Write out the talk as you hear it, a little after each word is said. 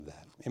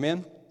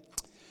Amen?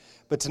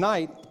 But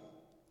tonight,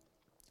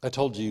 I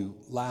told you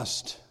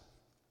last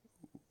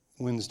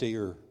Wednesday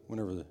or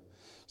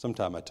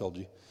sometime I told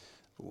you,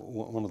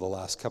 one of the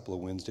last couple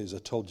of Wednesdays, I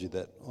told you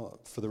that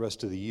for the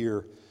rest of the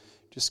year,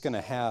 just going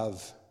to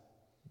have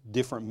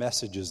different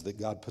messages that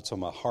God puts on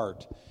my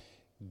heart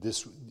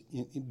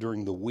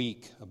during the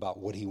week about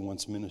what He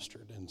wants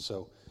ministered. And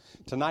so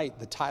tonight,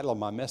 the title of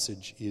my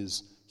message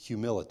is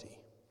Humility.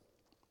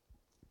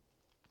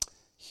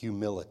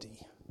 Humility.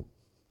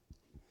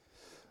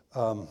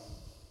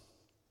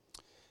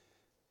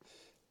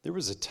 There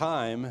was a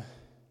time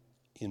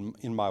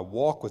in my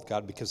walk with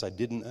God, because I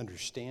didn't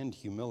understand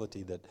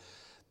humility, that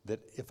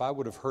if I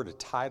would have heard a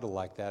title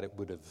like that, I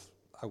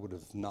would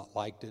have not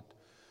liked it.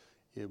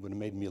 It would have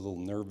made me a little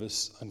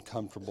nervous,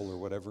 uncomfortable, or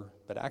whatever.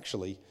 But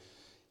actually,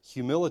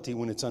 humility,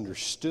 when it's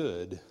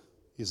understood,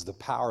 is the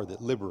power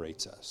that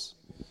liberates us.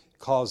 It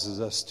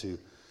causes us to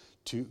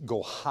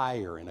go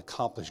higher and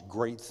accomplish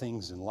great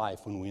things in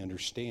life when we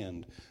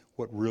understand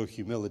what real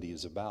humility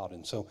is about.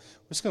 And so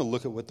we're just going to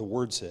look at what the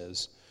Word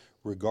says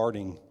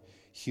regarding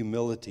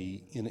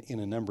humility in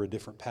a number of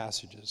different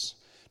passages.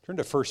 Turn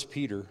to 1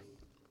 Peter.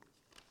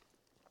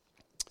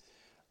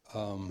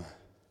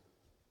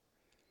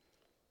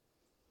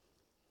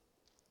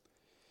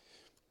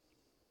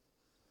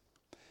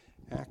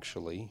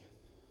 Actually,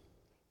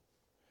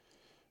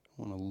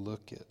 I want to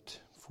look at,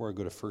 before I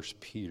go to 1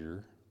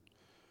 Peter,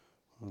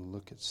 I want to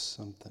look at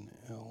something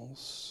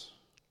else.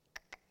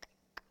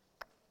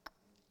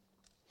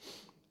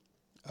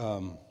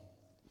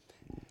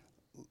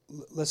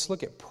 Let's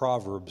look at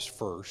Proverbs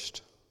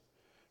first.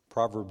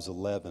 Proverbs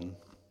 11.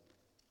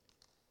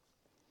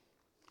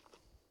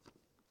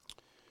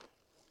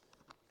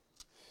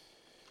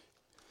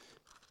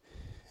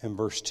 And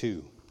verse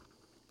 2.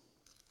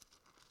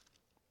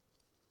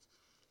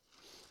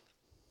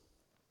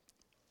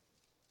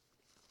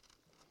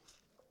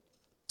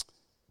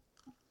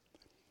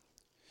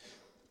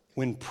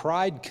 When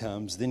pride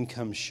comes, then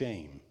comes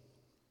shame.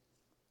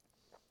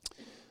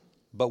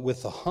 But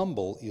with the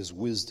humble is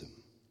wisdom.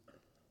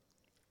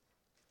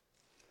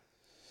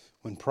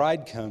 When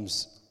pride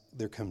comes,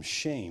 there comes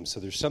shame. So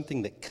there's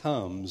something that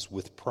comes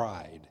with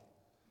pride.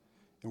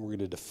 And we're going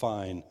to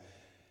define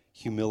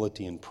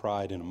humility and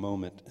pride in a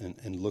moment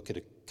and look at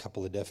a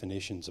couple of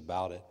definitions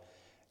about it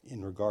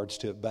in regards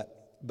to it.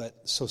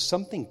 But so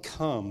something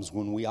comes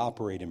when we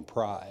operate in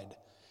pride.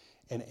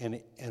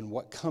 And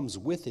what comes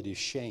with it is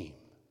shame.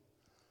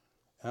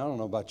 I don't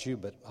know about you,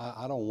 but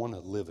I don't want to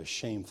live a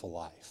shameful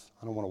life.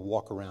 I don't want to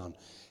walk around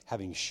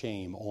having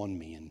shame on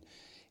me.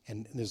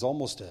 And there's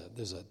almost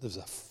there's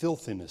a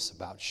filthiness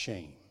about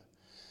shame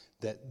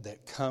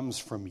that comes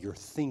from your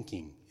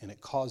thinking, and it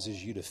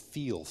causes you to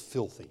feel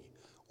filthy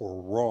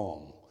or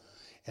wrong.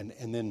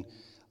 And then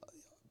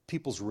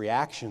people's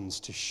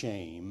reactions to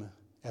shame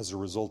as a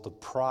result of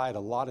pride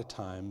a lot of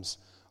times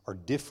are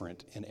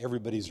different, and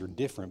everybody's are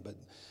different, but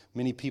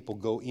many people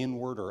go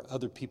inward or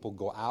other people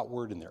go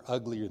outward, and they're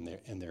ugly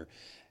and they're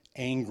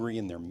angry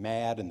and they're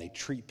mad, and they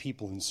treat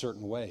people in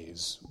certain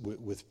ways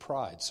with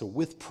pride. So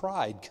with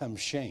pride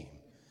comes shame.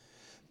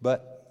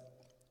 But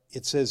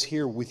it says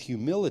here, with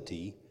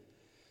humility,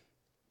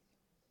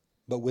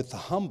 but with the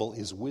humble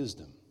is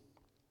wisdom.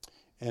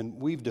 And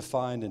we've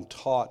defined and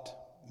taught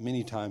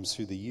many times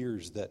through the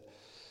years that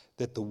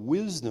the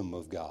wisdom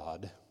of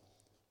God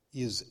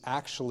is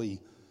actually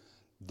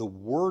the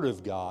Word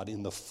of God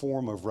in the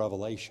form of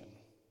revelation.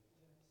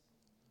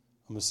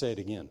 I'm going to say it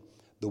again.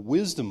 The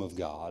wisdom of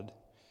God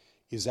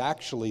is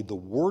actually the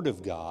Word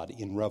of God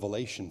in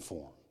revelation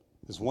form.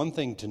 It's one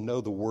thing to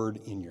know the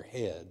Word in your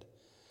head,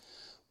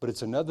 but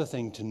it's another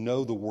thing to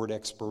know the Word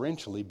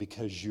experientially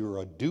because you're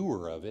a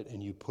doer of it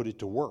and you put it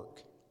to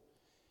work.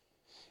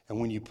 And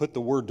when you put the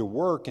Word to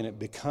work and it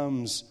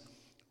becomes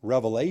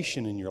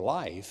revelation in your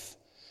life,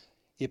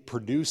 it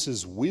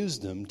produces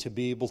wisdom to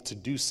be able to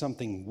do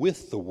something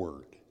with the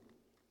Word.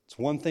 It's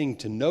one thing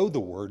to know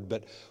the Word,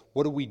 but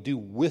what do we do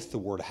with the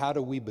Word? How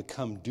do we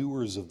become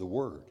doers of the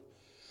Word?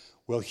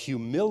 Well,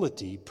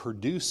 humility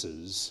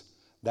produces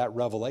that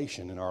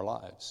revelation in our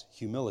lives.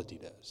 Humility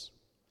does.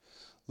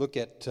 Look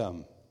at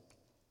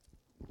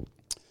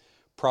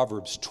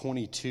Proverbs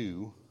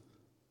 22.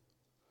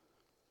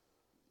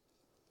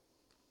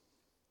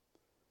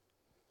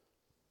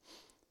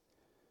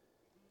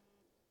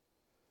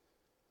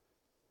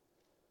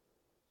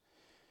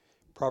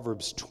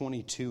 Proverbs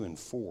 22 and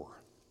 4.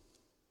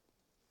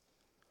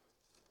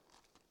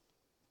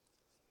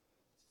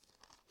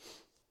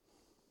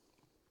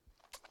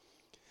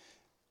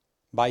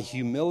 By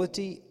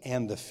humility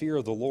and the fear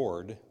of the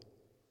Lord,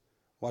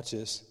 watch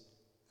this.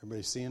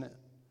 Everybody seeing it?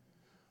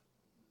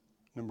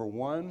 Number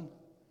one,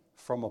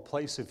 from a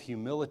place of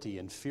humility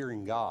and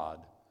fearing God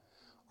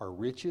are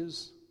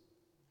riches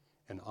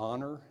and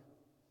honor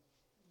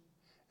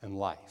and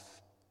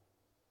life.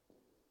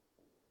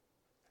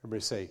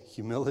 Everybody say,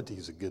 humility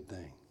is a good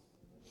thing.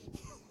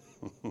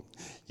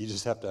 You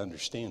just have to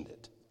understand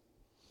it.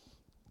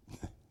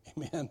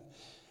 Amen.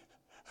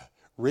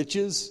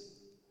 Riches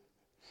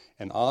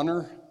and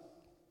honor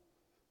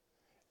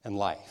and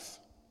life.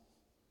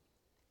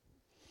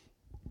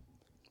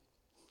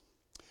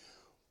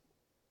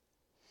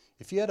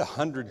 If you had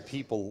 100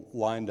 people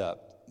lined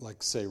up,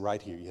 like say right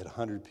here, you had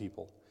 100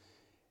 people,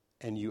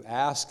 and you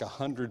ask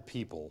 100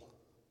 people,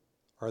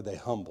 are they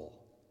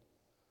humble?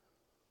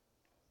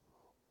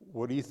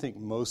 What do you think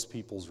most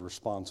people's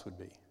response would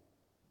be?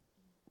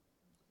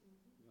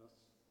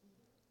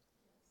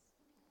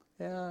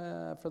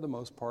 Yeah, for the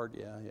most part,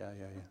 yeah.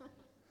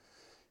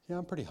 Yeah,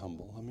 I'm pretty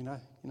humble. I mean,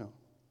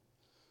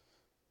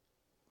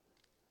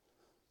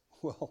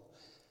 well,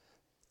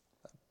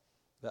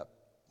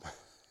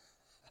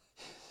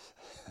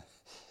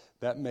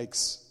 that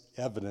makes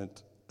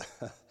evident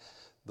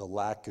the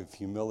lack of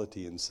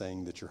humility in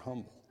saying that you're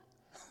humble.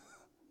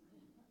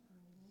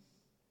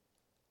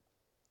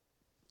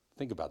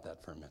 Think about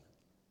that for a minute.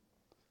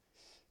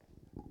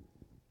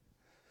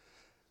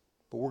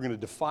 But we're going to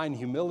define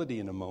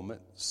humility in a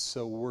moment,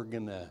 so we're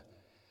going to,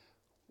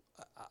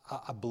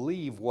 I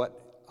believe what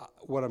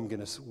I'm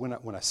going to,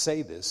 when I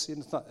say this,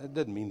 and it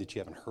doesn't mean that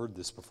you haven't heard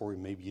this before,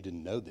 maybe you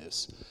didn't know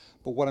this,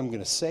 but what I'm going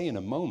to say in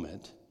a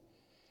moment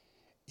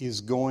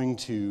is going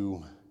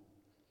to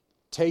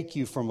take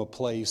you from a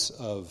place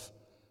of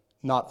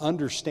not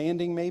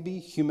understanding maybe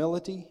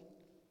humility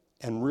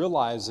and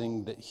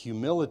realizing that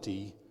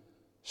humility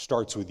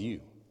starts with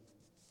you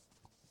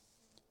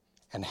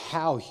and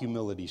how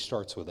humility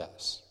starts with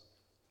us.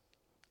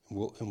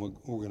 We're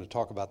going to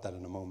talk about that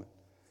in a moment.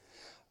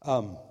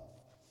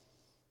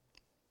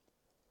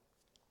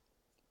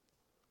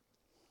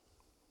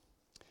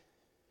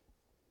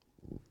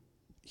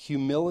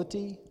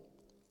 Humility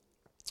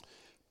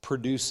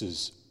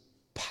produces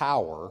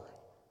power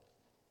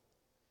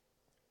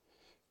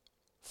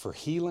for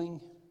healing,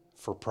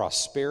 for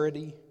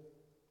prosperity,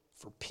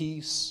 for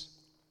peace,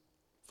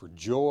 for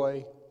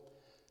joy,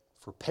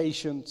 for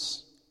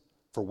patience,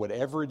 for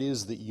whatever it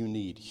is that you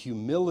need.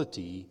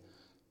 Humility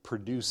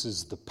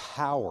produces the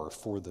power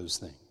for those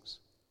things.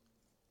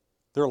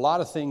 There are a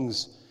lot of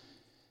things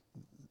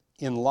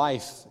in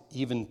life,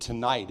 even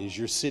tonight, as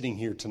you're sitting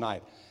here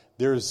tonight,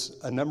 there's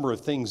a number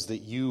of things that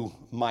you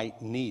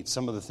might need.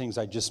 Some of the things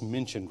I just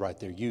mentioned right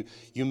there. You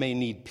may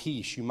need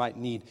peace. You might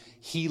need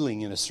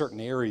healing in a certain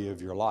area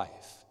of your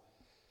life.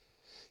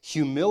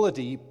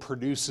 Humility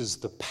produces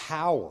the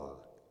power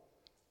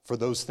for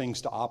those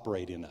things to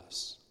operate in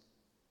us.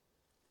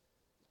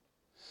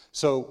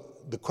 So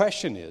the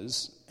question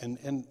is,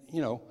 and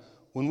you know,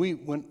 when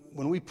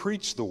we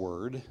preach the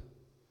word,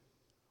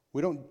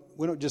 we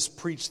don't just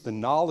preach the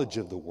knowledge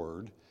of the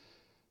word,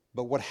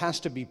 but what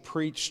has to be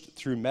preached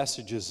through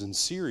messages and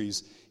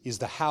series is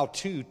the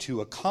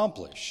how-to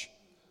accomplish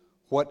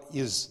what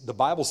is the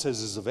Bible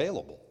says is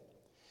available.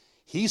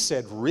 He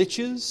said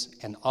riches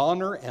and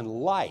honor and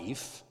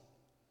life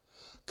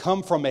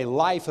come from a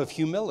life of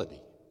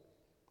humility.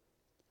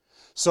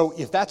 So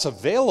if that's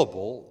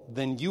available,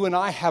 then you and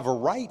I have a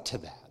right to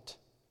that.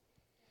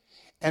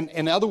 And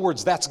in other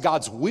words, that's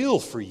God's will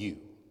for you,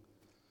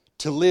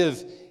 to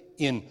live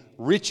in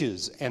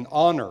riches and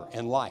honor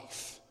and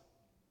life.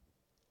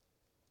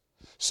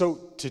 So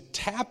to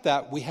tap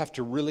that, we have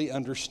to really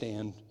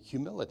understand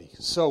humility.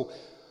 So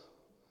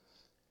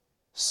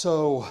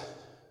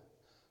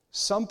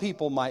some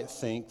people might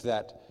think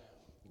that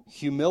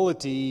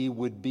humility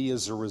would be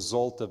as a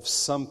result of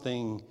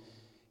something,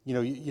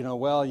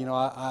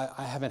 I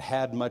haven't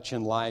had much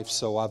in life,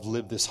 so I've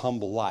lived this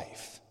humble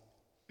life.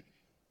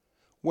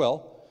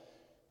 Well,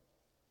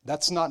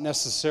 that's not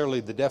necessarily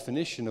the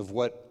definition of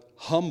what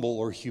humble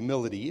or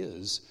humility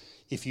is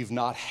if you've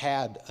not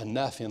had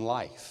enough in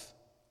life.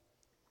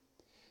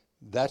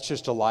 That's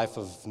just a life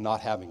of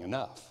not having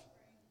enough.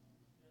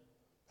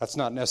 That's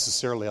not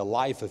necessarily a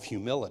life of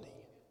humility.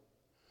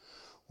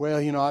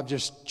 Well, I've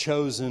just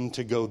chosen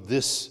to go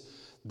this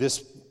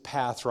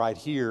path right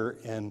here,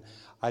 and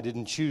I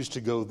didn't choose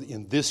to go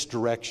in this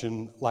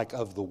direction like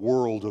of the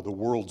world or the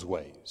world's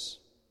ways.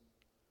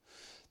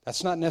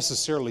 That's not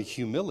necessarily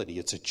humility.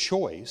 It's a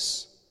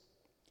choice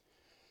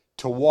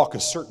to walk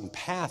a certain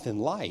path in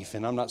life,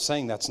 and I'm not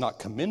saying that's not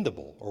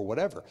commendable or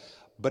whatever,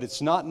 but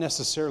it's not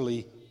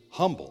necessarily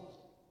humble.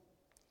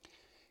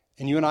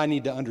 And you and I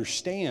need to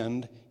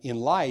understand in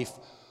life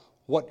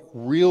what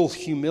real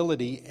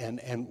humility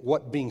and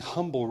what being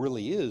humble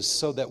really is,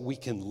 so that we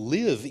can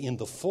live in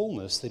the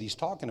fullness that he's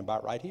talking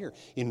about right here,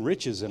 in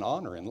riches and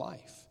honor in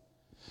life.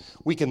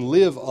 We can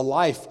live a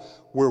life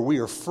where we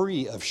are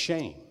free of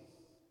shame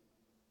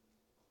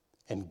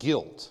and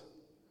guilt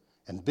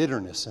and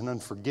bitterness and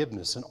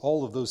unforgiveness and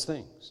all of those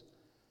things.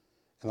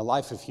 And a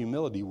life of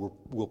humility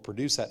will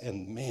produce that.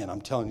 And man,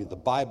 I'm telling you, the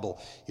Bible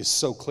is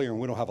so clear, and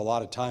we don't have a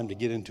lot of time to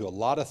get into a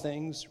lot of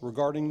things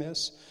regarding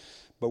this,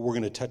 but we're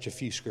going to touch a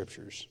few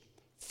scriptures.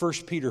 1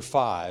 Peter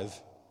 5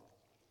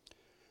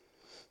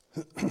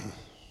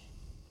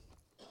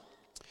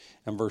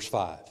 and verse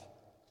 5.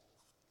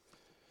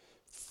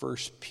 1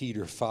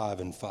 Peter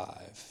 5 and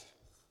 5.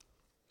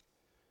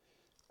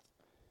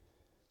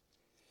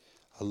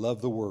 I love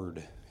the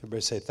word.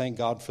 Everybody say, thank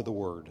God for the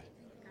word.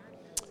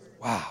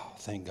 Wow,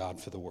 thank God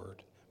for the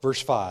word.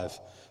 Verse 5,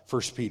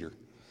 1 Peter.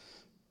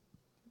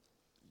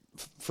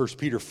 1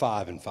 Peter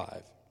 5 and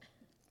 5.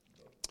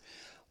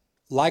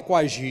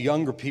 Likewise, you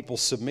younger people,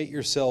 submit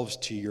yourselves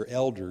to your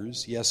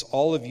elders. Yes,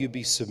 all of you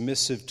be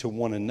submissive to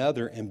one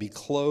another and be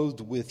clothed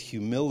with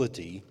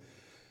humility.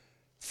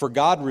 For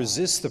God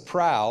resists the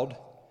proud,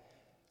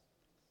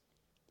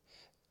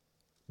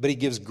 but he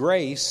gives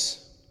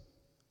grace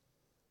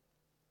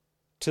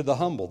to the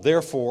humble.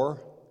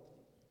 Therefore,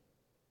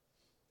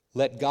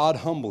 let God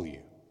humble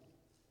you.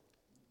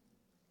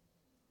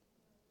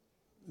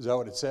 Is that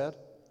what it said?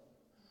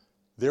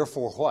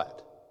 Therefore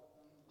what?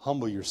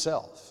 Humble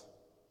yourself.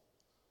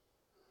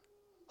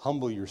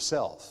 Humble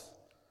yourself.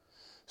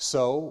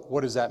 So,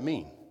 what does that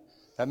mean?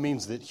 That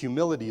means that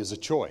humility is a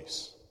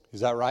choice.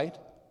 Is that right?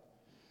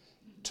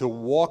 To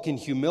walk in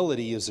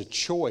humility is a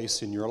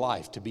choice in your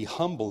life. To be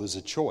humble is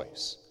a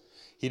choice.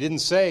 He didn't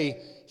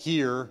say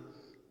here,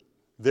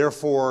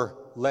 therefore,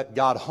 let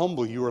God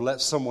humble you, or let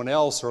someone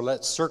else, or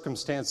let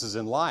circumstances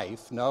in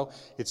life. No,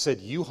 it said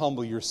you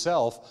humble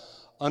yourself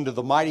under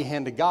the mighty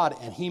hand of God,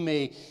 and He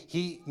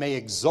may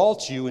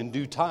exalt you in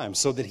due time,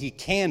 so that He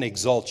can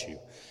exalt you.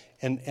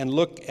 And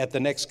look at the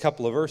next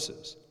couple of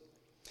verses.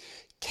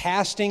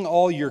 Casting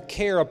all your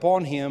care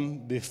upon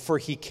Him, for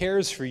He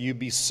cares for you.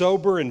 Be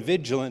sober and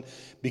vigilant,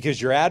 because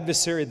your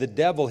adversary, the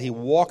devil, he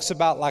walks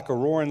about like a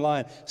roaring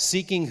lion,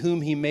 seeking whom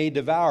he may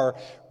devour.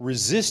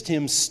 Resist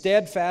him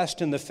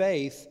steadfast in the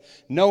faith,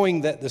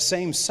 knowing that the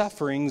same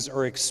sufferings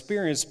are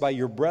experienced by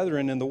your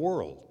brethren in the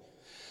world.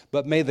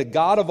 But may the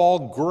God of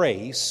all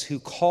grace, who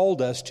called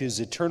us to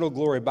His eternal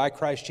glory by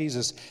Christ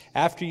Jesus,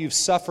 after you've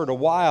suffered a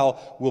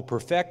while, will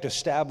perfect,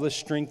 establish,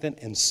 strengthen,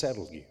 and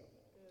settle you.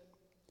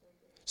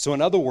 So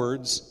in other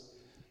words,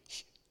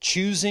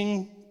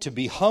 choosing to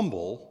be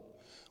humble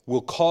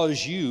will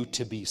cause you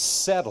to be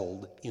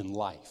settled in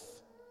life.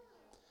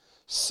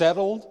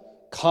 Settled,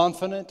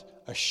 confident,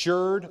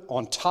 assured,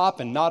 on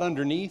top and not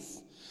underneath.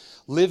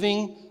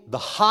 Living the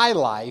high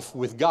life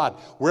with God.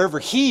 Wherever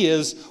He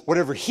is,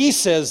 whatever He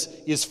says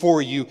is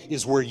for you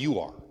is where you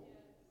are.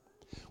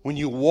 When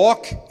you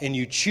walk and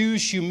you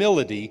choose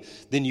humility,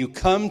 then you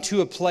come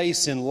to a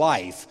place in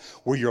life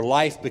where your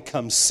life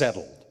becomes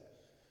settled.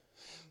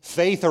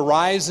 Faith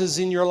arises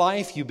in your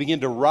life. You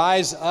begin to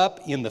rise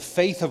up in the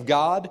faith of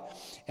God.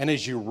 And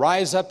as you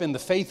rise up in the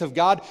faith of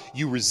God,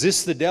 you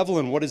resist the devil,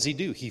 and what does he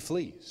do? He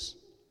flees.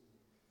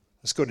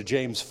 Let's go to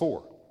James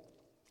 4.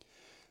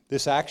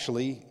 This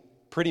actually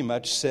pretty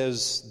much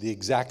says the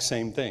exact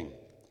same thing.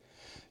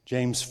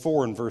 James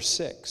 4 and verse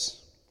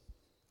 6.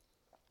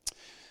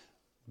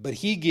 But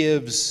He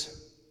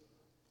gives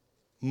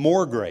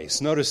more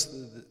grace. Notice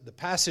the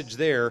passage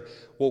there,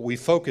 what we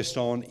focused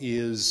on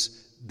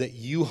is that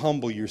you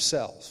humble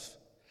yourself.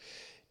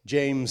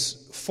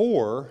 James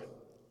 4,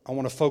 I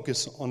want to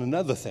focus on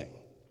another thing.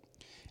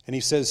 And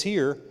he says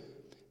here,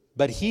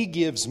 but He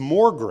gives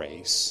more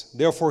grace.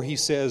 Therefore, he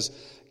says,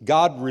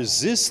 God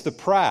resists the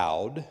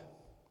proud,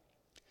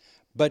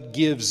 but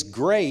gives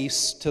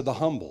grace to the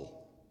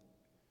humble.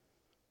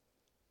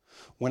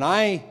 When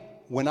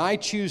I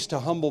choose to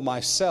humble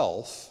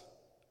myself,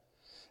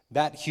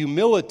 that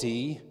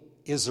humility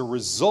is a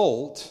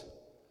result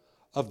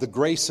of the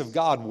grace of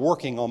God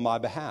working on my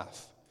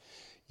behalf.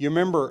 You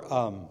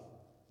remember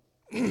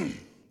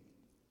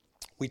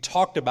we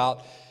talked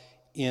about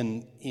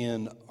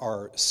in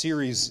our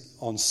series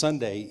on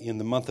Sunday in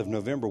the month of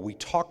November, we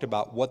talked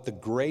about what the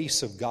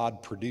grace of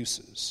God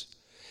produces.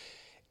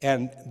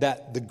 And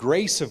that the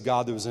grace of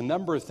God, there was a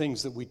number of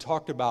things that we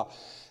talked about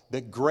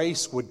that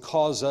grace would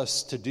cause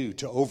us to do,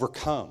 to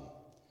overcome.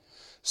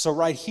 So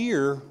right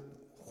here,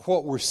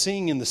 what we're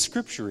seeing in the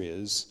Scripture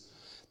is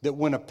that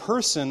when a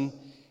person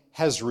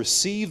has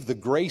received the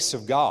grace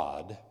of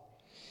God,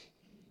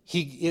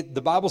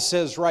 the Bible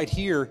says right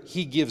here,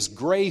 He gives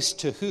grace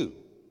to who?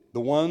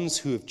 The ones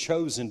who have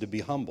chosen to be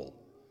humble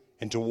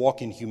and to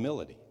walk in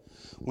humility.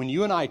 When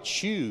you and I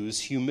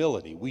choose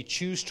humility, we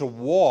choose to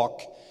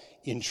walk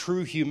in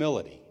true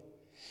humility.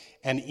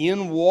 And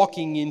in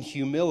walking in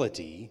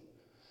humility,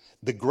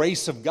 the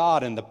grace of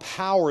God and the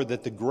power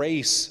that the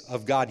grace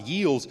of God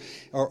yields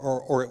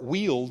or it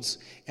wields,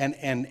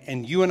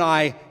 and you and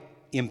I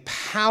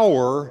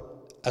empower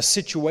a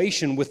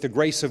situation with the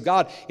grace of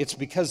God, it's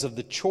because of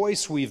the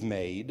choice we've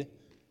made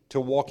to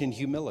walk in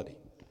humility.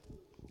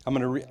 I'm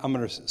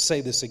going to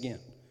say this again.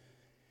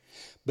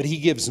 But He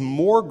gives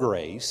more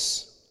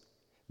grace.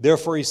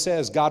 Therefore, He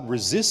says, God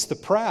resists the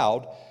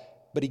proud,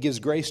 but He gives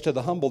grace to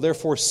the humble.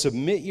 Therefore,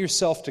 submit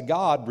yourself to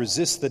God,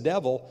 resist the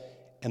devil,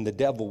 and the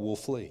devil will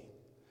flee.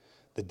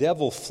 The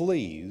devil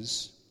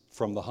flees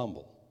from the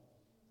humble.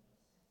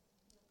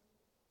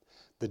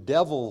 The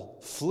devil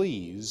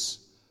flees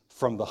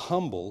from the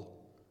humble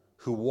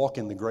who walk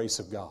in the grace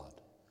of God,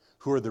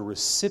 who are the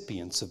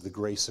recipients of the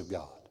grace of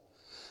God,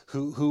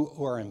 who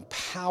are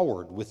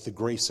empowered with the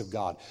grace of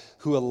God,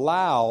 who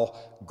allow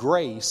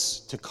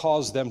grace to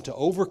cause them to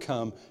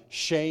overcome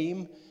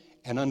shame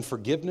and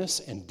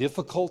unforgiveness and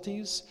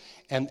difficulties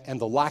and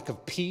the lack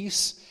of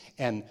peace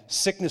and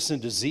sickness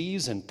and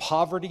disease and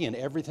poverty and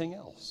everything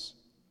else.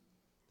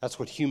 That's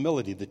what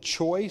humility, the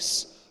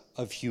choice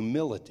of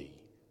humility,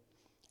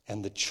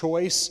 And the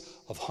choice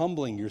of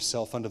humbling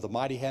yourself under the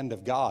mighty hand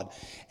of God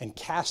and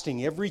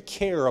casting every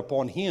care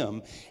upon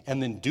Him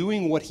and then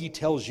doing what He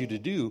tells you to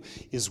do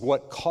is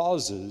what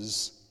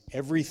causes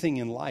everything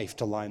in life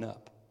to line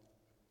up.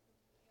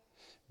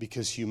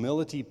 Because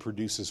humility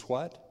produces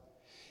what?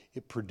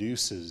 It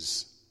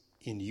produces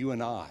in you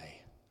and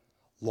I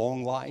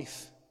long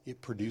life.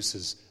 It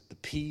produces the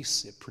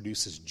peace. It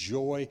produces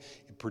joy.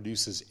 It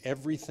produces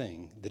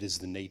everything that is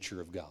the nature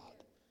of God.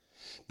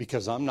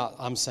 Because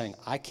I'm saying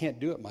I can't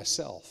do it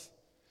myself,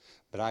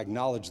 but I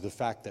acknowledge the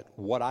fact that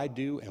what I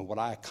do and what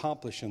I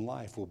accomplish in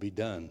life will be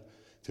done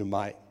through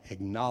my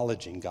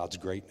acknowledging God's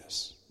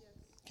greatness.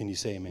 Can you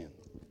say amen?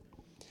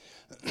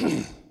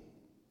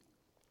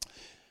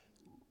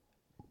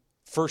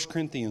 1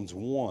 Corinthians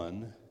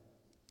 1.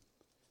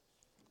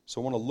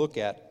 So I want to look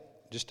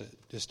at, just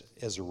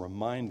as a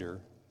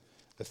reminder,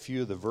 a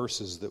few of the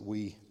verses that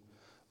we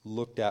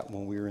looked at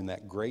when we were in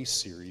that grace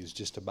series,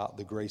 just about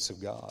the grace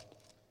of God.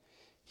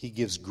 He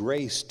gives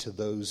grace to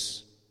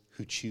those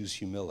who choose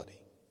humility.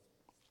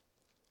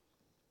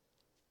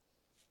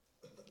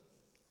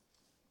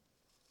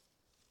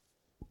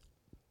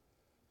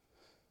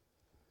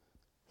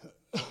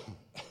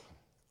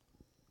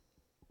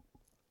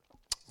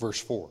 Verse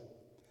 4.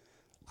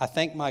 I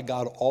thank my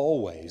God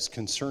always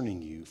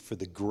concerning you for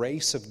the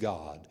grace of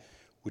God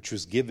which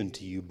was given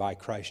to you by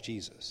Christ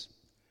Jesus,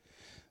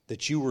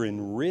 that you were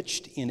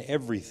enriched in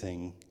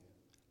everything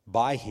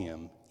by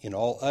Him in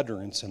all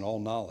utterance and all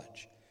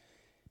knowledge,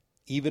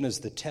 even as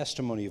the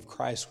testimony of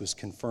Christ was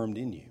confirmed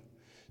in you,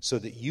 so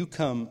that you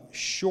come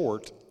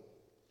short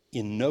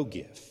in no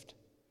gift,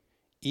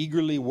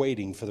 eagerly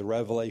waiting for the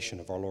revelation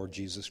of our Lord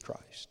Jesus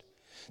Christ.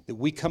 That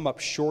we come up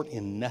short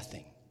in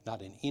nothing,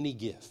 not in any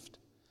gift,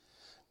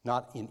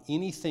 not in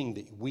anything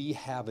that we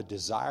have a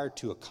desire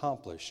to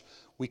accomplish.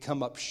 We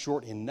come up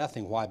short in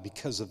nothing. Why?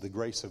 Because of the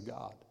grace of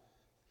God.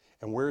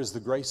 And where is the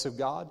grace of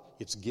God?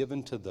 It's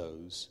given to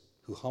those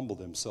who humble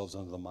themselves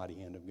under the mighty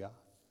hand of God.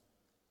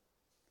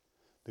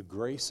 The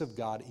grace of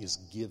God is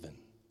given.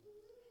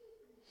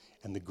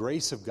 And the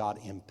grace of God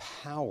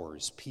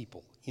empowers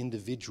people,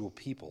 individual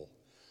people,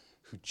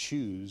 who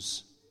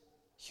choose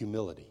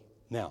humility.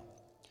 Now,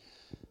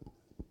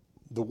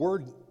 the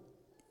word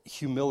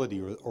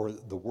humility or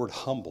the word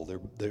humble,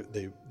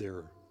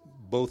 they're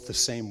both the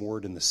same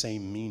word and the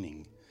same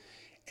meaning.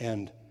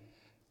 And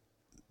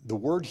the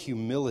word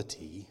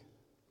humility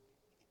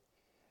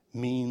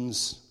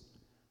means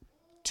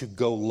to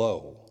go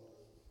low.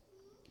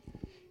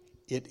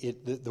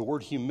 The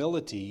word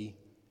humility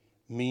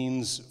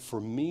means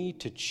for me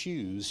to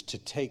choose to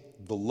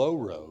take the low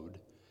road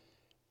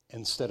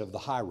instead of the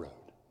high road.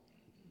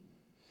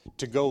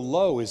 To go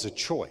low is a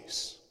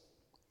choice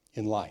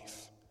in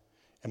life.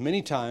 And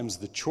many times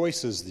the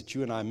choices that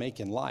you and I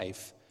make in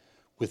life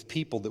with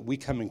people that we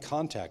come in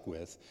contact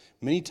with,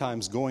 many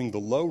times going the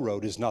low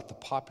road is not the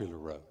popular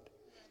road.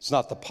 It's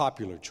not the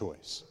popular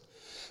choice.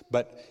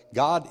 But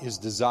God is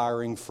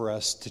desiring for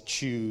us to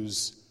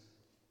choose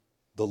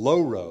the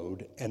low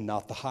road and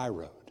not the high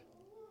road.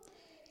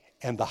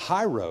 And the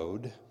high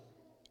road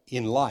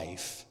in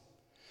life,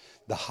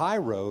 the high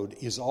road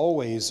is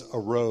always a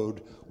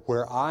road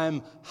where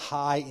I'm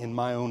high in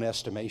my own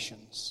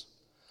estimations.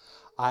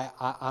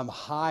 I'm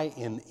high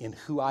in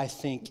who I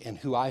think and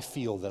who I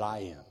feel that I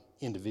am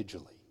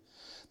individually.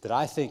 That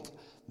I think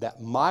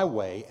that my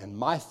way and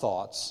my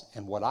thoughts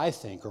and what I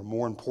think are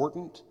more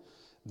important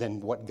than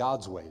what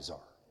God's ways are.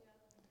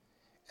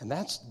 And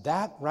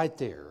that right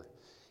there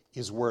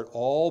is where it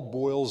all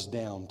boils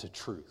down to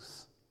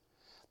truth.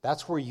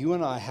 That's where you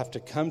and I have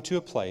to come to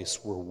a place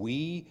where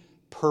we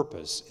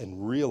purpose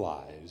and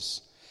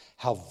realize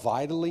how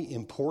vitally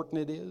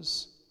important it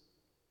is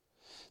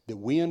that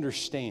we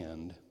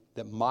understand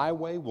that my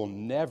way will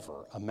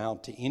never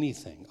amount to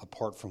anything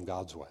apart from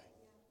God's way.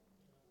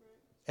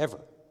 Ever.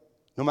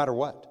 No matter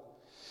what.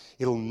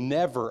 It'll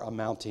never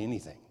amount to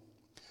anything.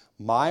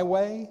 My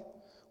way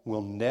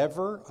will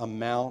never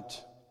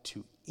amount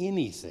to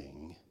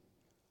anything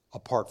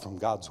apart from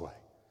God's way.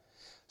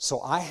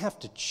 So I have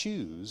to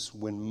choose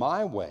when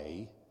my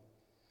way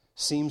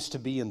seems to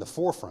be in the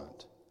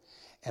forefront.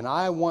 And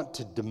I want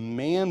to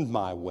demand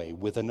my way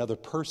with another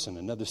person,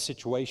 another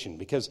situation.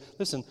 Because,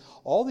 listen,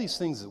 all these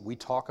things that we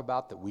talk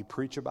about, that we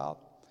preach about,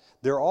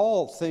 they're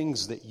all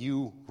things that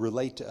you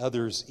relate to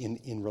others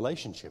in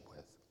relationship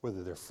with.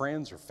 Whether they're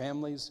friends or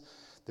families,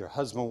 their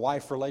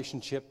husband-wife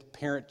relationship,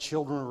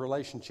 parent-children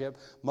relationship,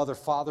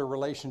 mother-father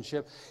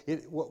relationship.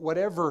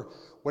 Whatever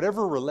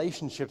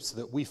relationships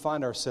that we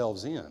find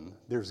ourselves in,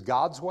 there's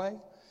God's way,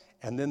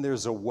 and then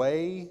there's a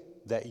way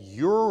that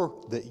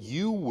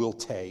you will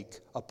take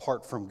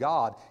apart from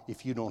God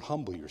if you don't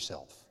humble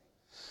yourself.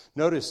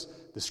 Notice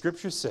the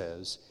scripture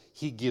says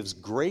He gives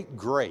great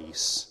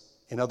grace,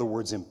 in other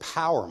words,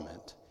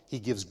 empowerment. He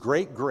gives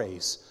great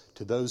grace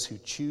to those who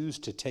choose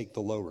to take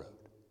the low road.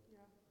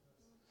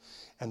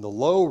 And the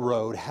low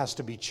road has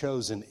to be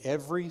chosen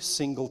every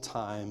single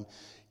time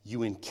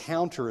you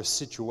encounter a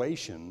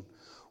situation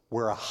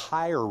where a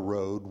higher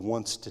road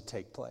wants to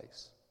take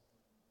place.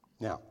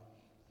 Now,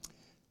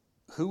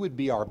 who would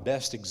be our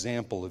best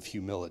example of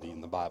humility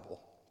in the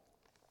Bible?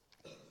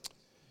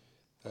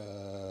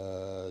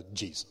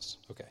 Jesus.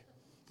 Okay.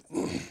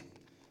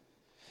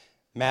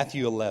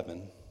 Matthew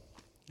 11.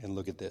 And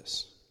look at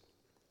this.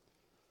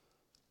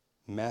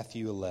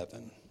 Matthew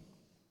 11.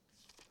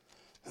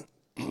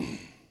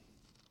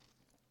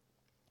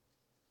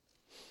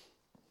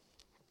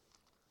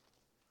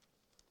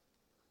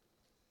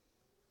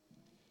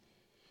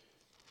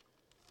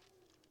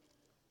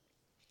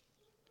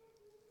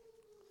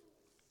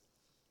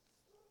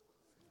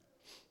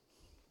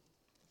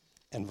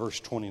 And verse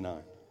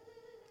 29.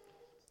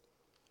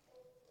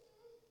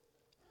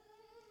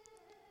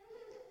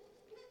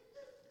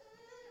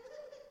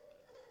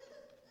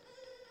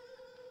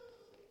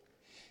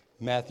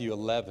 Matthew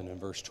 11 and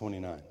verse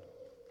 29.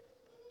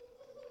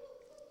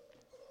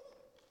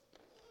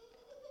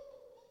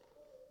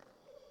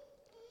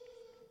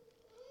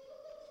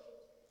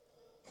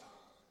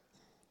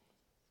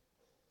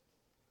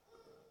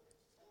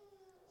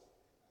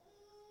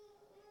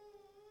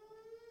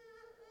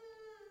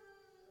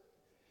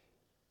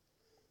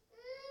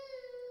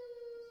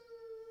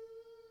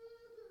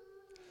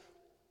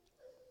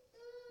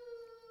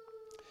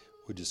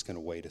 We're just going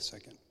to wait a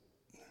second.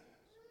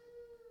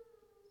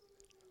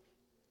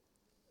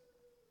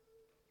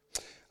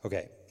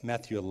 Okay,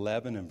 Matthew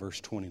 11 and verse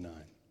 29.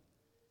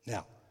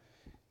 Now,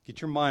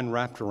 get your mind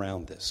wrapped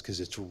around this because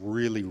it's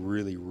really,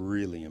 really,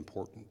 really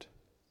important.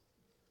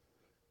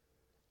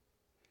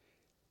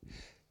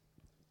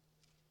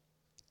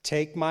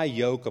 Take my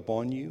yoke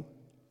upon you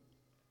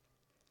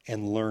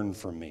and learn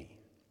from me.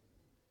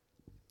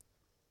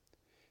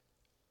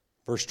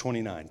 Verse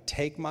 29,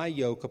 take my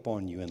yoke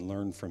upon you and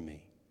learn from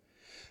me.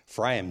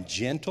 For I am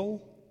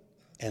gentle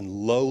and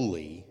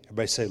lowly,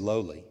 everybody say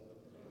lowly,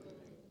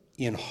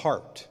 in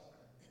heart.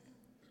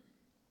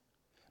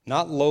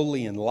 Not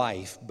lowly in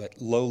life,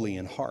 but lowly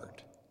in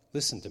heart.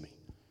 Listen to me.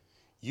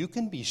 You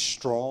can be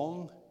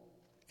strong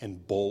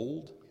and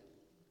bold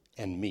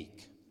and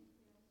meek.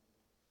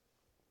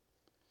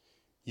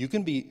 You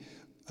can be,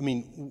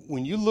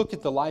 when you look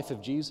at the life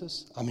of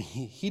Jesus,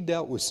 he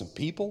dealt with some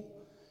people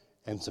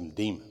and some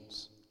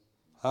demons.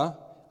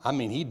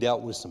 He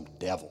dealt with some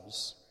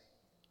devils.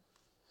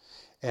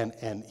 And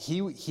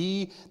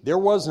there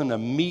wasn't a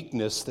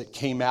meekness that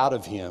came out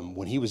of him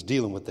when he was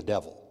dealing with the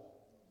devil.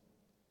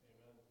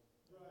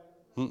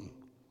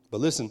 But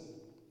listen,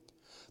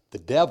 the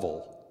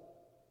devil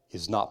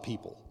is not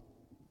people.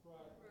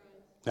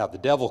 Now, the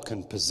devil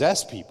can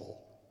possess people,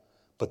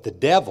 but the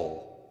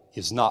devil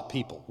is not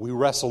people. We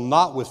wrestle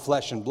not with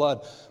flesh and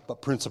blood,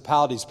 but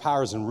principalities,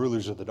 powers, and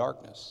rulers of the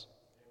darkness.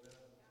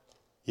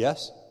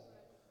 Yes?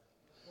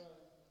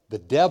 The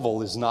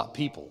devil is not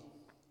people.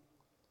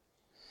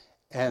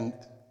 And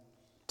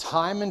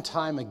time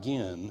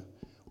again,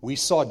 we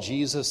saw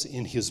Jesus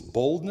in his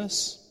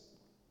boldness,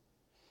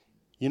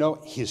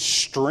 his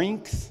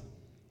strength,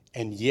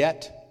 and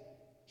yet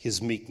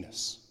his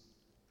meekness.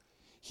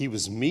 He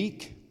was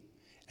meek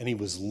and he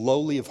was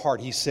lowly of heart.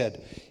 He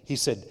said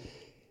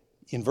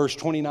in verse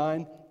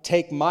 29,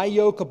 take my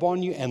yoke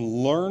upon you and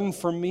learn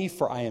from me,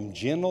 for I am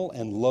gentle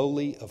and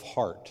lowly of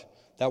heart.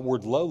 That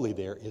word lowly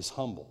there is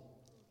humble.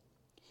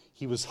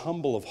 He was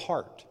humble of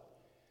heart.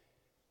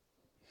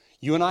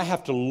 You and I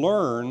have to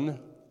learn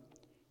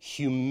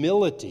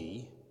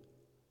humility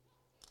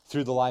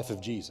through the life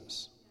of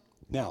Jesus.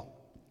 Now,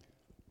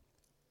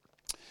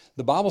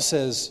 the Bible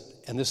says,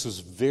 and this was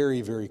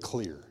very, very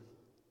clear,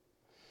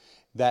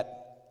 that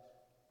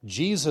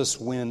Jesus,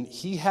 when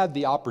he had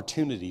the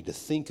opportunity to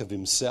think of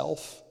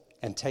himself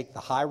and take the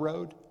high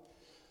road,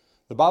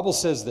 the Bible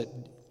says that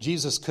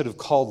Jesus could have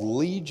called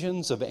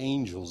legions of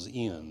angels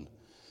in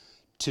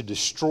to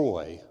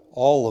destroy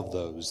all of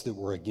those that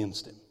were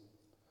against him.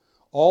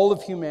 All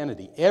of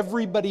humanity,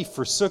 everybody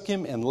forsook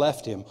him and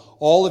left him.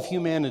 All of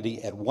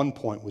humanity at one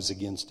point was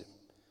against him.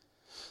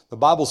 The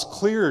Bible's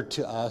clear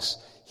to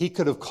us, he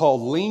could have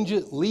called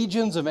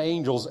legions of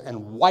angels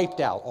and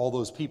wiped out all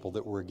those people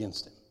that were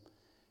against him.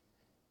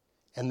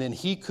 And then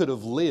he could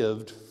have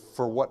lived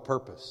for what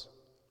purpose?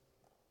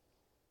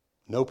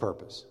 No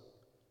purpose.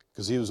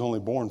 Because he was only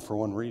born for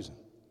one reason.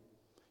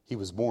 He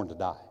was born to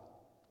die.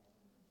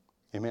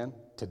 Amen?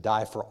 To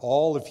die for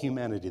all of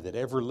humanity that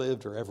ever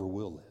lived or ever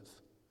will live.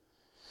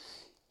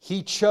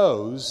 He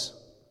chose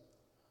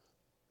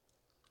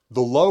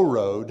the low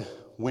road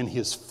when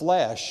his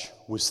flesh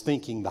was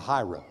thinking the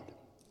high road.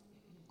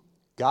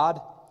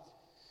 God,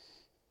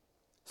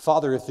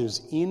 Father, if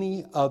there's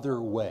any other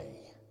way,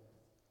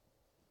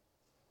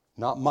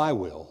 not my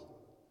will,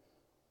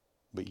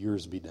 but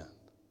yours be done.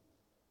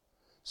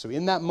 So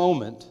in that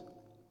moment,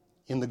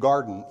 in the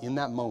garden, in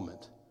that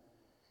moment,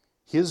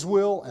 his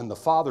will and the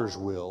Father's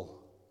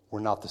will were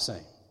not the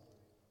same.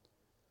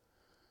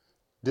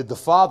 Did the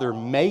Father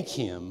make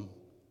him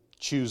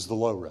choose the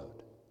low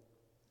road?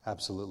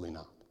 Absolutely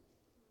not.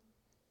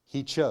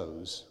 He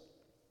chose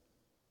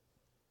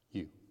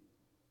you.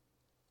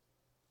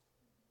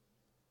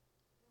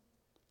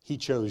 He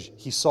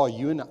saw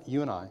you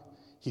and I,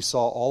 he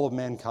saw all of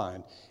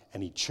mankind,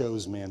 and he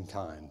chose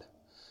mankind,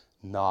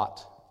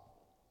 not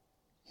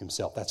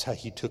himself. That's how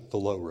he took the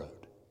low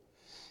road.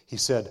 He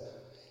said,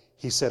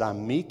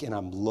 I'm meek and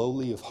I'm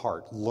lowly of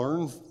heart.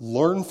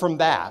 Learn from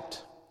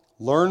that.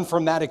 Learn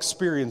from that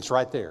experience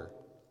right there.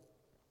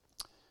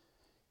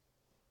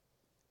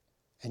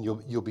 And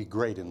you'll be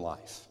great in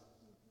life.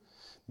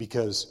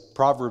 Because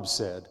Proverbs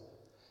said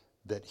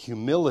that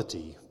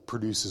humility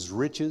produces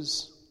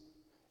riches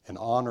and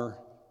honor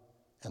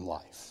and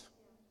life.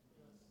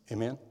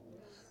 Amen?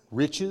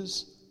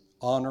 Riches,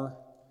 honor,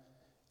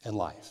 and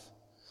life.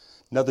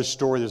 Another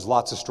story, there's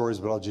lots of stories,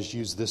 but I'll just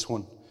use this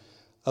one.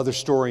 Other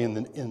story in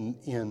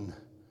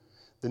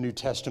the New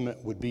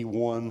Testament would be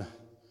one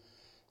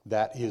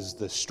that is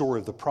the story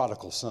of the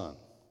prodigal son.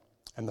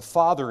 And the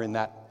father in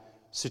that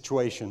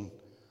situation,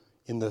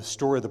 in the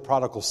story of the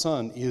prodigal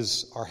son,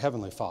 is our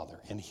Heavenly Father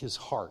and his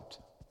heart.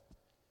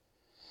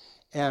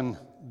 And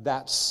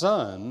that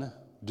son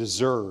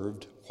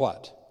deserved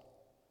what?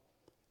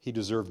 He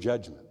deserved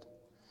judgment.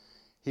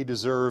 He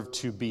deserved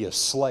to be a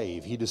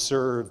slave. He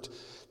deserved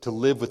to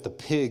live with the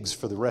pigs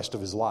for the rest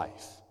of his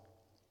life.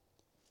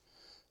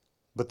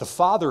 But the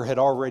Father had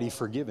already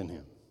forgiven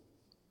him.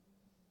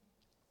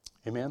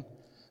 Amen?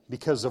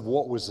 Because of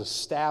what was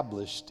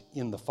established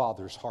in the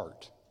Father's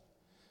heart.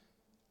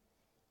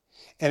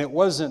 And it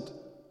wasn't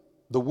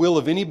the will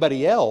of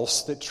anybody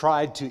else that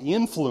tried to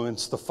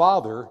influence the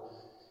Father,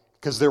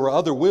 because there were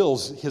other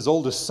wills. His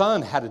oldest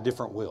son had a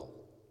different will.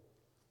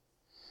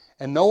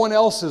 And no one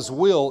else's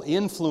will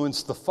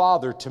influenced the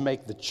Father to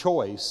make the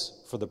choice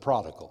for the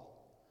prodigal.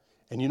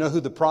 And you know who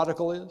the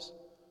prodigal is?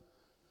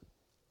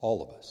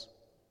 All of us.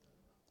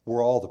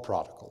 We're all the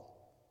prodigal.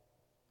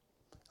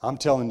 I'm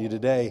telling you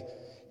today,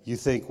 you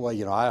think,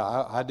 well,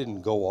 I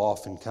didn't go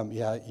off and come.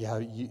 Yeah,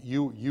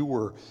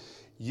 you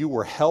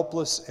were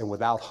helpless and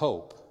without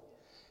hope,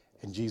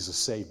 and Jesus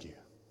saved you.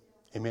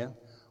 Amen?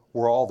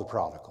 We're all the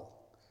prodigal.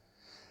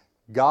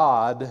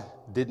 God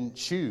didn't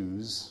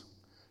choose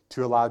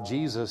to allow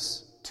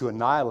Jesus to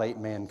annihilate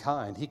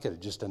mankind. He could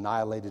have just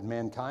annihilated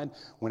mankind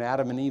when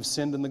Adam and Eve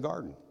sinned in the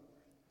garden.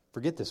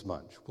 Forget this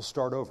bunch. We'll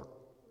start over.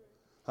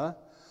 Huh?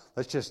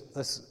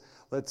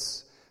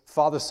 Let's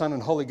Father, Son,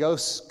 and Holy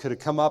Ghost could have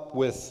come up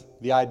with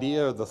the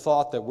idea or the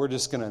thought that we're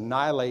just going to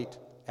annihilate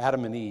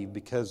Adam and Eve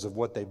because of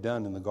what they've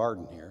done in the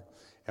garden here,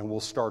 and we'll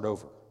start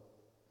over.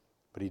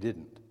 But he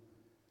didn't.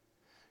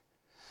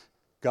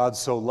 God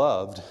so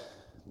loved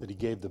that he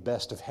gave the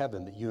best of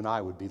heaven that you and I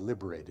would be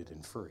liberated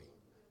and free.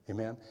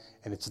 Amen?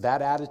 And it's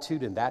that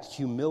attitude and that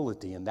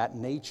humility and that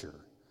nature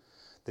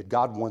that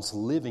God wants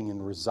living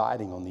and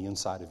residing on the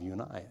inside of you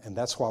and I. And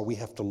that's why we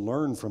have to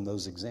learn from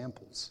those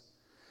examples.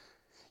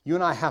 You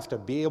and I have to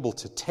be able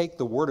to take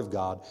the Word of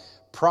God,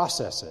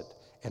 process it,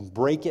 and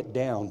break it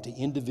down to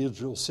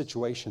individual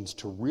situations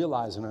to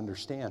realize and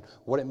understand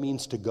what it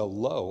means to go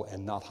low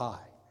and not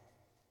high.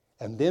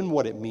 And then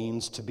what it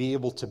means to be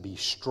able to be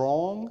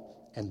strong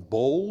and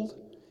bold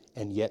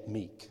and yet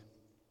meek.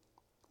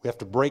 We have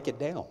to break it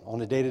down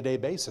on a day-to-day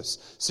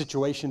basis,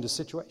 situation to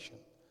situation.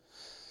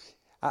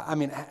 I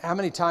mean, how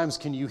many times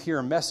can you hear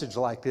a message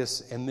like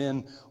this and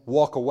then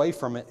walk away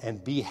from it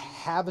and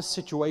have a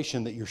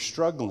situation that you're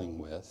struggling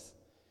with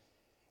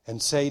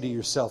and say to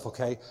yourself,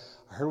 okay,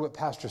 I heard what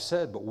Pastor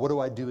said, but what do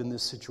I do in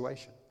this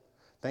situation?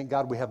 Thank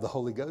God we have the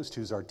Holy Ghost,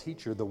 who's our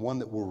teacher, the one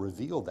that will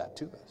reveal that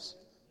to us.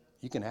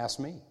 You can ask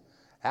me.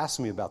 Ask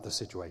me about the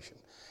situation.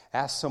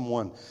 Ask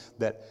someone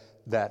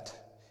that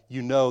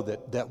you know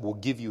that will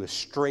give you a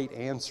straight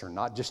answer,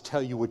 not just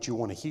tell you what you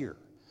want to hear.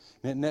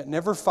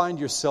 Never find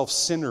yourself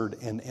centered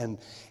and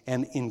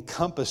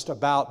encompassed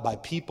about by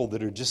people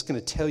that are just going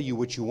to tell you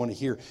what you want to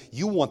hear.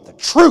 You want the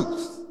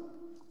truth.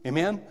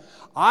 Amen?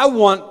 I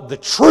want the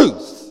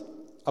truth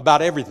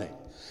about everything.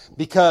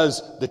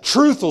 Because the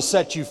truth will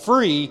set you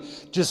free.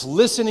 Just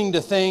listening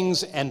to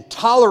things and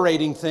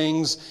tolerating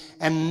things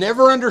and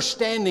never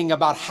understanding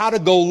about how to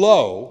go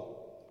low.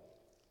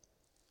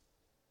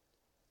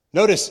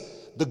 Notice,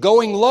 the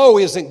going low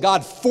isn't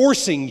God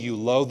forcing you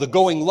low. The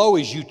going low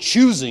is you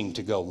choosing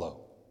to go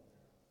low.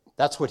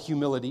 That's what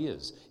humility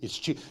is. It's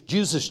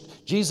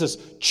Jesus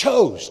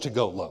chose to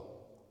go low.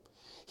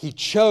 He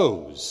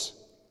chose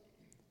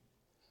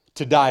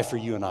to die for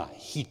you and I.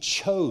 He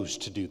chose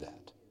to do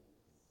that.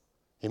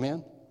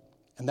 Amen?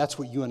 And that's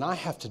what you and I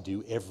have to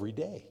do every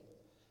day.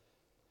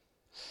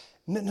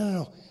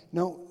 No,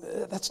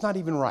 that's not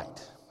even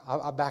right.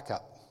 I'll back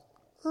up.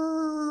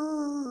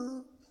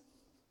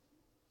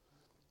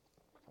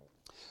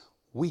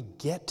 We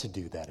get to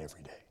do that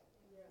every day.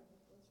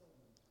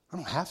 I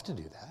don't have to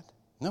do that.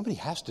 Nobody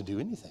has to do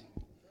anything.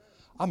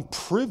 I'm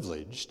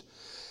privileged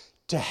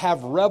to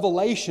have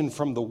revelation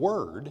from the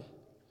Word.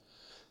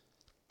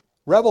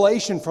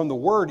 Revelation from the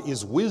Word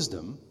is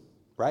wisdom,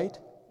 right?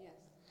 Yes.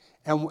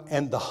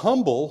 And the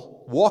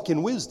humble walk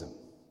in wisdom.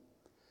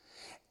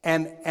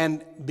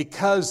 And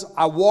because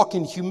I walk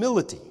in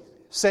humility.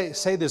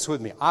 Say this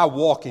with me. I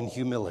walk in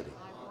humility.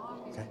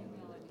 Okay?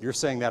 You're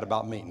saying that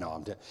about me.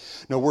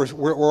 No,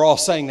 we're all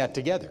saying that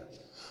together.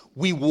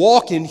 We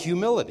walk in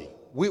humility.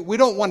 We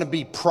don't want to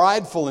be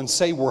prideful and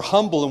say we're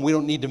humble and we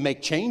don't need to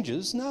make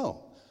changes.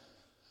 No.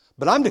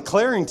 But I'm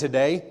declaring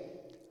today,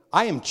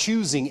 I am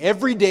choosing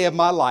every day of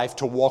my life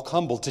to walk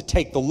humble, to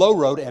take the low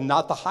road and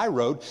not the high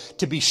road,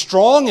 to be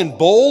strong and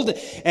bold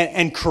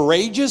and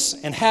courageous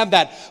and have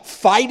that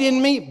fight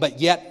in me, but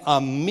yet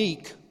I'm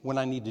meek when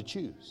I need to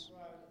choose.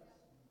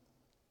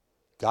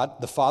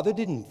 God, the Father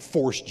didn't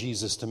force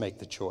Jesus to make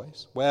the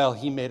choice. Well,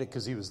 he made it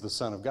because he was the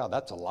Son of God.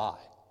 That's a lie.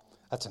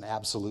 That's an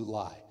absolute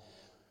lie.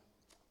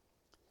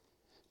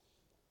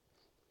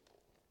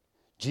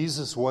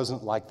 Jesus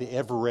wasn't like the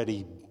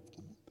ever-ready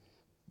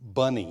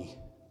bunny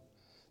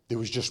that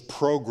was just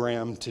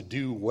programmed to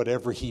do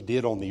whatever he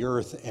did on the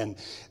earth, and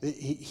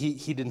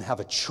he didn't have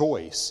a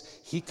choice.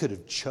 He could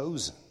have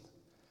chosen.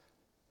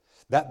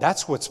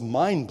 That's what's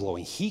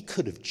mind-blowing. He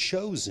could have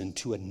chosen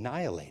to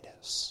annihilate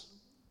us.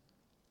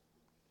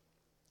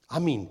 I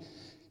mean,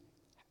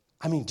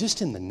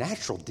 just in the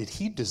natural, did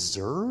he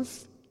deserve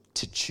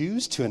to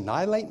choose to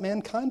annihilate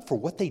mankind for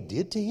what they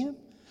did to him?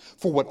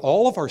 For what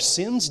all of our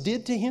sins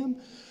did to him?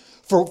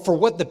 For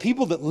what the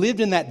people that lived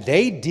in that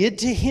day did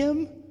to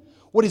him?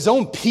 What his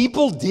own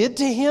people did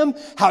to him?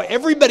 How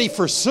everybody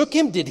forsook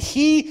him? Did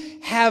he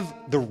have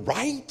the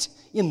right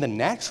in the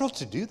natural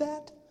to do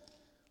that?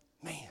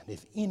 Man,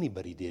 if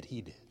anybody did,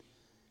 he did.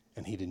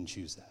 And he didn't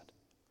choose that.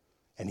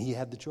 And he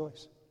had the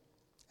choice.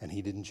 And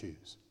he didn't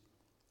choose.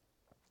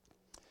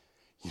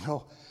 You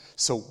know,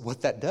 so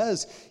what that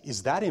does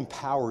is that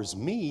empowers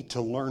me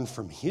to learn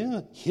from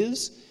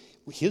his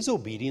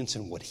obedience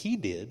and what he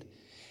did.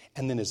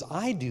 And then as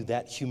I do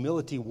that,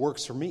 humility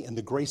works for me and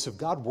the grace of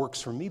God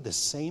works for me the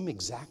same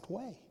exact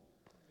way.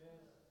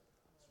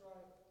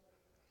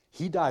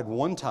 He died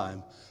one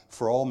time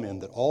for all men,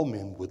 that all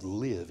men would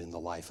live in the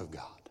life of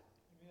God.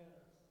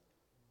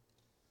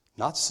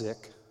 Not sick,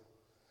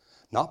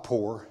 not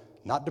poor,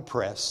 not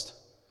depressed,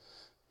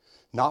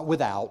 not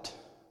without,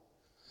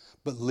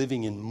 but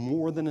living in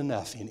more than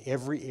enough in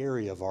every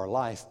area of our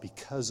life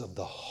because of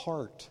the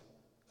heart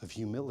of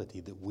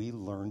humility that we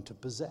learn to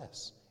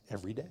possess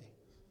every day.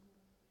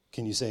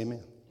 Can you say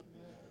amen?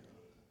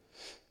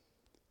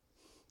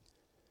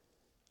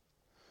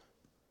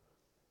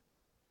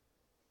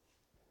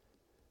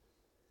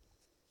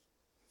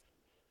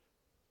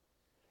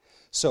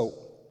 So,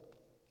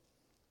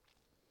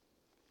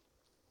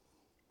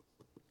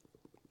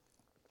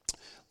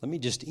 let me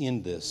just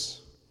end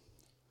this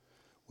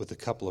with a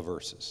couple of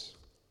verses.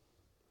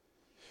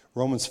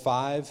 Romans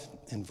 5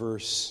 and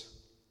verse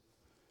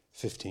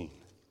 15.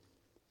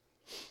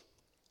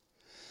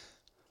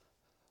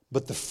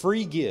 But the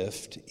free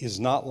gift is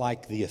not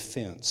like the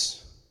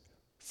offense.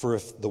 For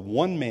if the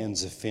one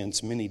man's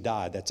offense many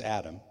died, that's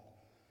Adam,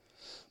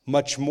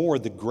 much more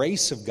the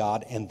grace of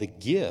God and the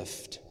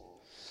gift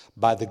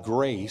by the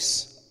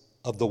grace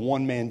of the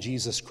one man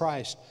Jesus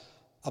Christ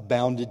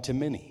abounded to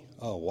many.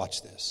 Oh,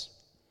 watch this.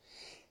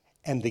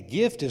 And the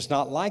gift is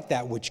not like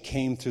that which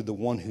came through the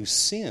one who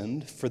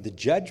sinned, for the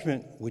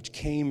judgment which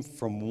came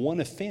from one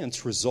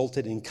offense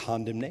resulted in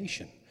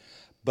condemnation.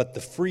 But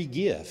the free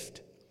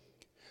gift,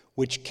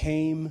 which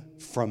came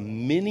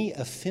from many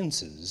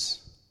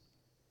offenses,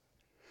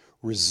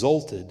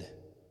 resulted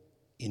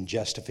in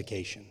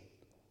justification.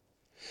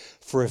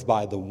 For if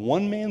by the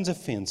one man's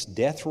offense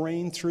death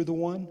reigned through the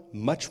one,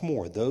 much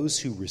more those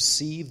who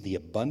receive the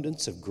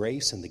abundance of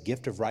grace and the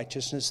gift of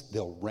righteousness,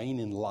 they'll reign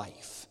in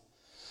life.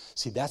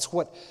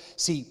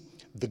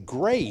 The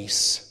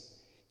grace,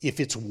 if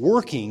it's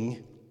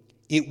working,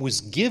 it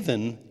was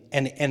given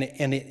and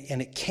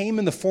it came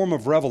in the form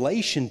of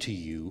revelation to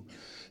you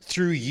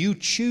through you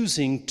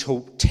choosing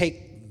to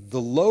take the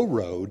low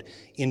road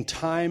in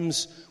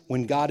times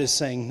when God is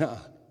saying, nah,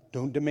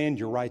 don't demand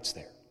your rights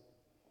there.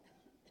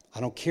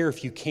 I don't care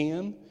if you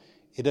can.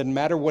 It doesn't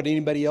matter what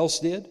anybody else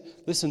did.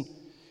 Listen,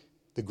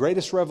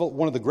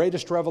 one of the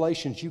greatest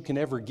revelations you can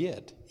ever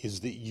get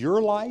is that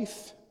your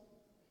life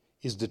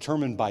is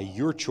determined by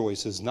your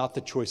choices, not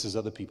the choices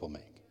other people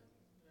make.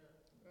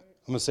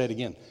 I'm going to say it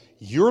again.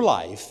 Your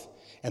life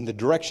and the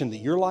direction that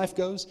your life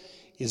goes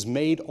is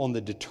made on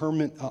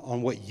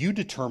what you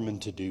determine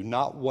to do,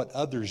 not what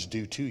others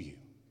do to you.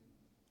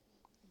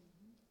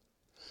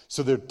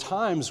 So there are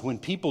times when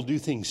people do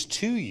things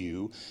to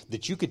you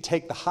that you could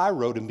take the high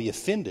road and be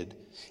offended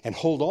and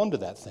hold on to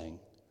that thing,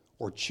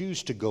 or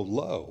choose to go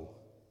low.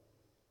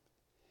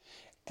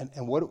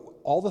 And what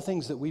all the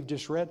things that we've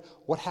just read,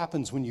 what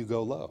happens when you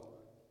go low?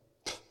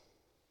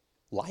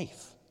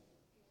 Life,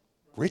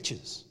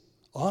 riches,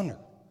 honor,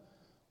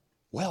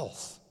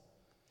 wealth,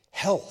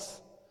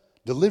 health,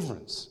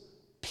 deliverance,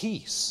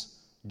 peace,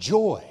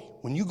 joy.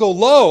 When you go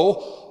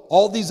low,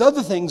 all these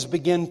other things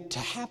begin to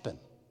happen.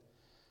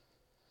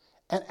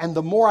 And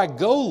the more I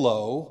go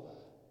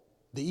low,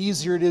 the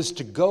easier it is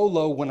to go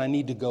low when I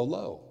need to go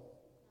low.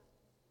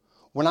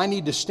 When I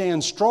need to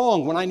stand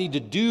strong, when I need to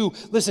do,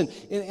 listen,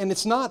 and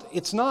it's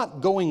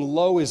not going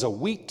low is a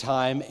weak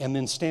time and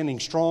then standing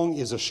strong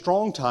is a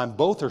strong time.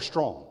 Both are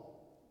strong.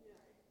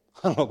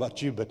 I don't know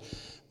about you, but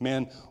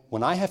man,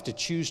 when I have to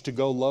choose to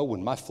go low,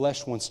 when my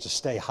flesh wants to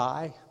stay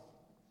high,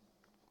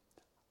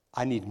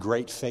 I need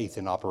great faith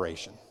in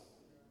operation.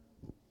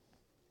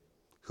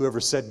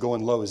 Whoever said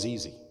going low is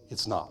easy,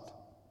 it's not.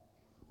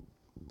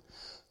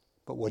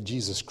 But what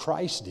Jesus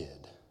Christ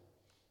did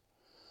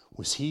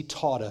was he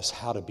taught us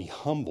how to be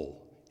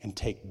humble and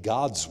take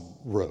God's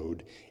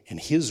road and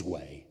his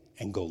way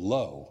and go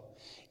low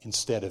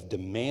instead of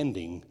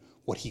demanding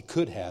what he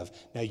could have.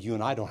 Now, you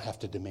and I don't have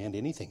to demand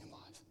anything in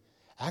life.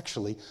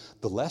 Actually,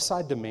 the less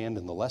I demand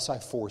and the less I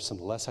force and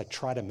the less I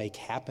try to make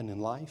happen in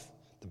life,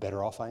 the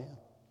better off I am.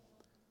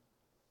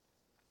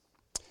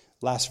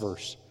 Last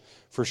verse,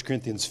 1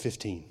 Corinthians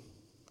 15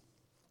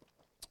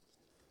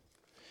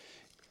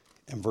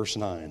 and verse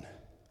 9.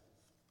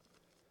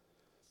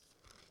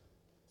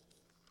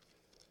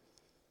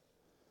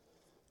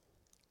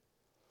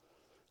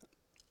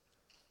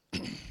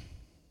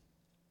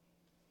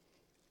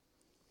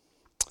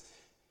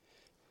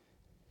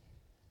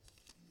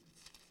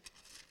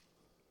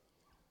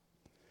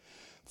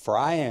 For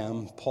I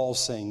am,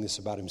 Paul's saying this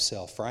about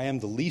himself, for I am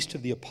the least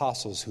of the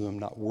apostles who am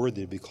not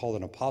worthy to be called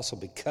an apostle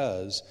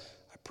because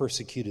I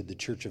persecuted the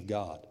church of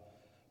God.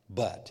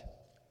 But,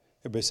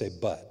 everybody say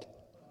but.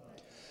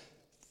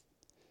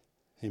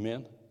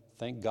 Amen?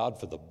 Thank God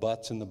for the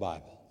buts in the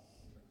Bible.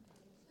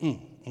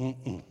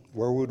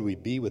 Where would we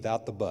be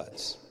without the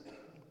buts?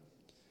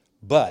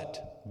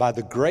 But, by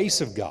the grace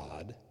of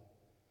God,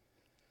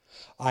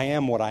 I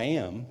am what I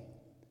am.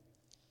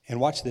 And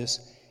watch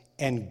this.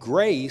 And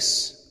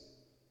grace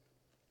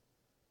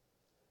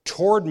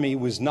toward me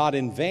was not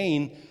in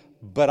vain,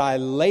 but I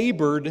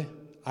labored,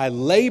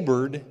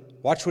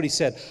 watch what he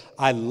said,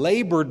 I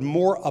labored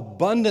more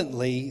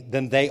abundantly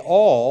than they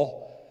all,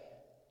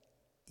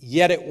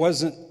 yet it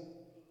wasn't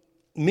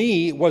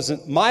me, it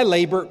wasn't my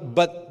labor,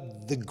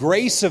 but the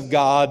grace of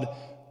God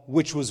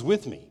which was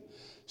with me.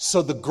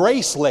 So the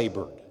grace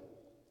labored.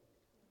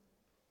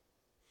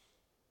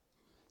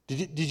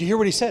 Did you hear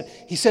what he said?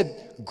 He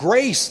said,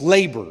 grace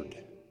labored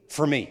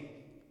for me.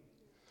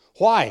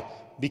 Why?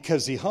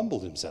 Because he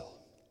humbled himself.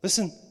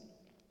 Listen,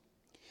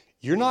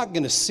 you're not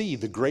going to see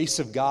the grace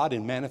of God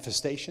in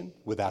manifestation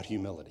without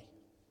humility.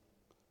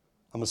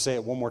 I'm going to say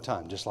it one more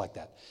time, just like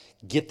that.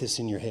 Get this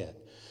in your head.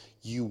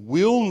 You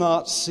will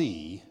not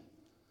see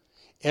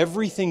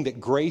everything that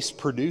grace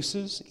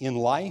produces in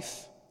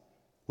life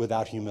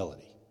without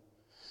humility.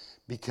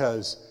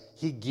 Because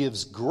he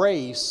gives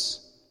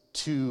grace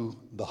to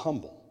the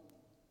humble.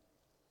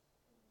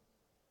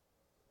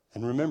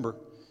 And remember,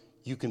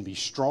 you can be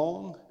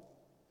strong,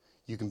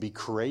 you can be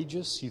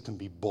courageous, you can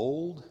be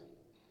bold,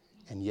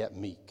 and yet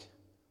meek.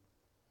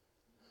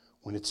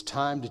 When it's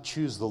time to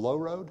choose the low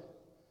road,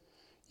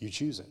 you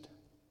choose it.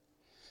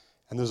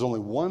 And there's only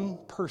one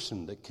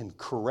person that can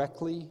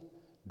correctly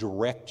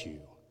direct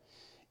you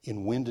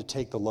in when to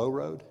take the low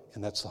road,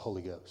 and that's the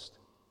Holy Ghost.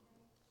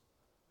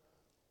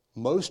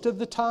 Most of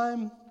the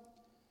time,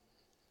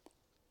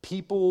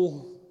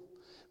 people,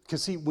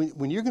 because see,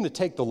 when you're going to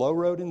take the low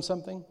road in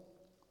something,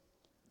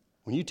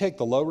 when you take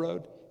the low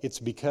road, it's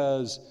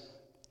because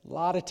a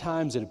lot of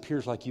times it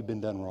appears like you've been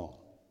done wrong.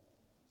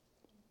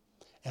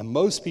 And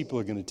most people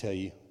are going to tell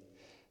you,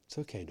 it's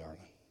okay, darling.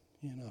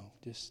 You know,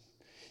 just,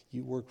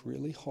 you worked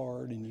really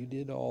hard and you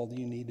did all that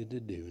you needed to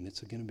do, and it's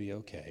going to be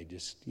okay.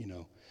 Just, you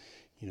know,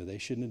 they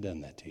shouldn't have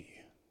done that to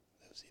you,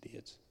 those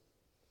idiots.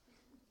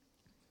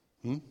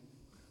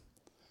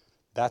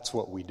 That's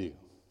what we do.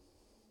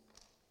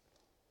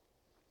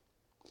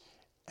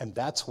 And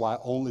that's why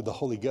only the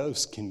Holy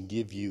Ghost can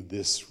give you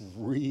this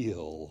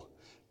real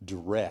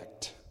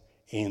direct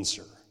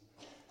answer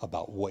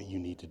about what you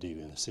need to do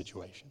in a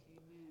situation.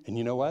 And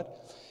you know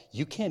what?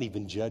 You can't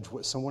even judge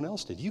what someone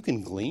else did. You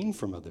can glean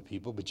from other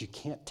people, but you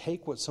can't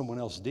take what someone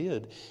else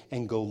did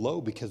and go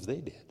low because they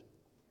did.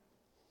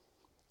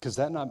 Because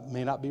that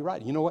may not be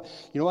right. You know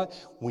what?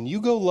 When you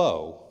go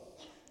low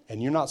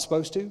and you're not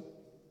supposed to,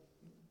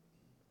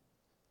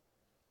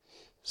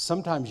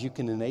 sometimes you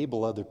can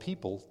enable other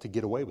people to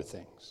get away with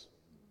things.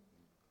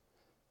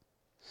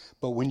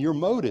 But when your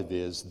motive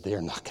is,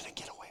 they're not going to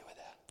get away with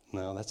that.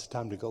 No, that's the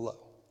time to go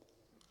low.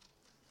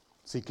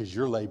 See, because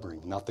you're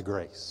laboring, not the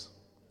grace.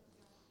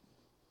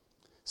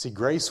 See,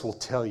 grace will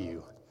tell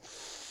you,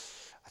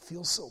 I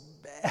feel so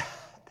bad.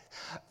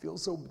 I feel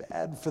so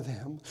bad for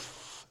them.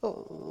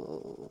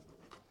 Oh,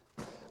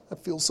 I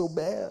feel so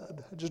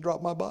bad. I just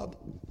dropped my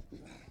Bible.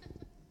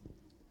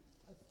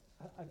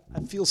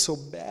 I feel so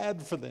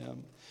bad for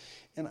them.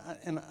 And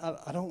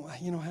I don't,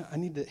 I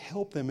need to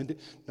help them.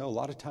 No, a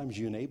lot of times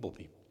you enable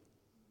people.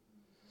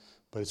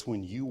 But it's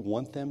when you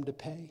want them to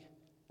pay.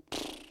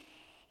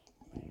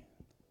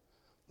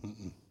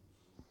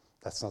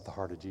 That's not the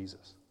heart of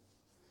Jesus.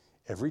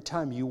 Every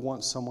time you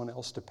want someone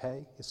else to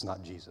pay, it's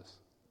not Jesus.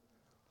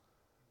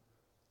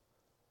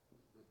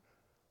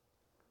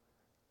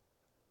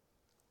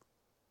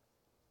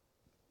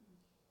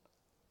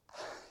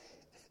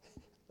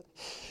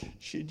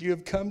 Should you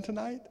have come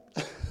tonight?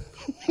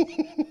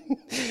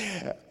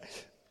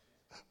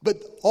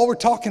 But all we're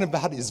talking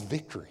about is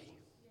victory.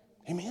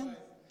 Amen?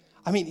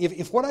 I mean,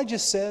 if what I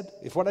just said,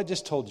 if what I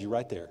just told you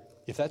right there,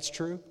 if that's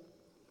true,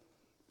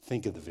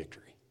 think of the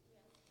victory.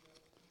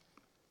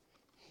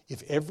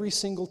 If every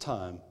single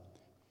time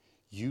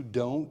you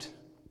don't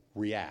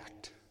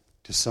react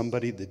to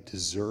somebody that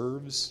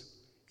deserves,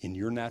 in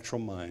your natural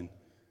mind,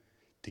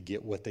 to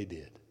get what they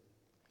did,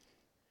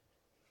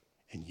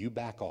 and you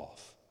back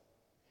off,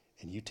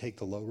 and you take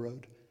the low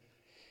road,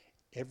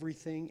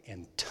 everything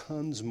and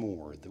tons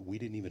more that we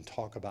didn't even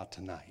talk about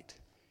tonight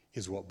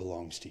is what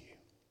belongs to you.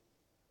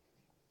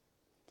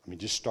 I mean,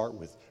 just start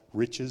with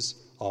riches,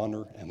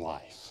 honor, and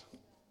life.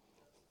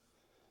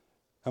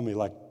 How many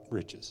like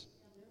riches?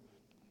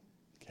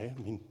 Okay, I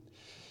mean,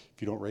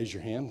 if you don't raise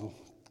your hand, we'll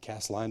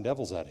cast lying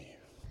devils out of you.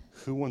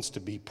 Who wants to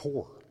be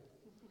poor?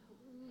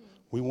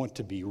 We want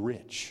to be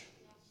rich,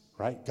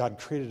 right? God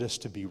created us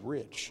to be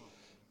rich,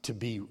 to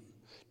be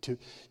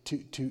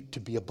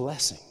a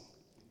blessing,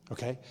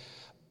 okay?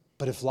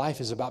 But if life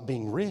is about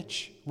being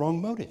rich,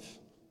 wrong motive.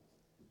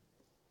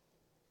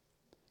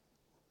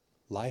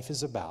 Life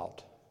is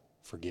about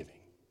forgiving.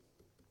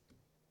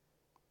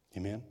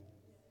 Amen?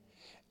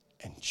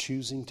 And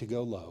choosing to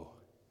go low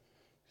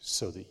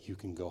so that you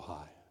can go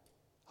high.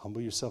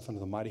 Humble yourself under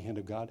the mighty hand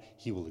of God.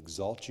 He will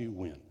exalt you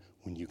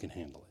when you can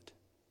handle it.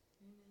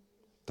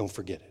 Don't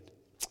forget it.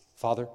 Father,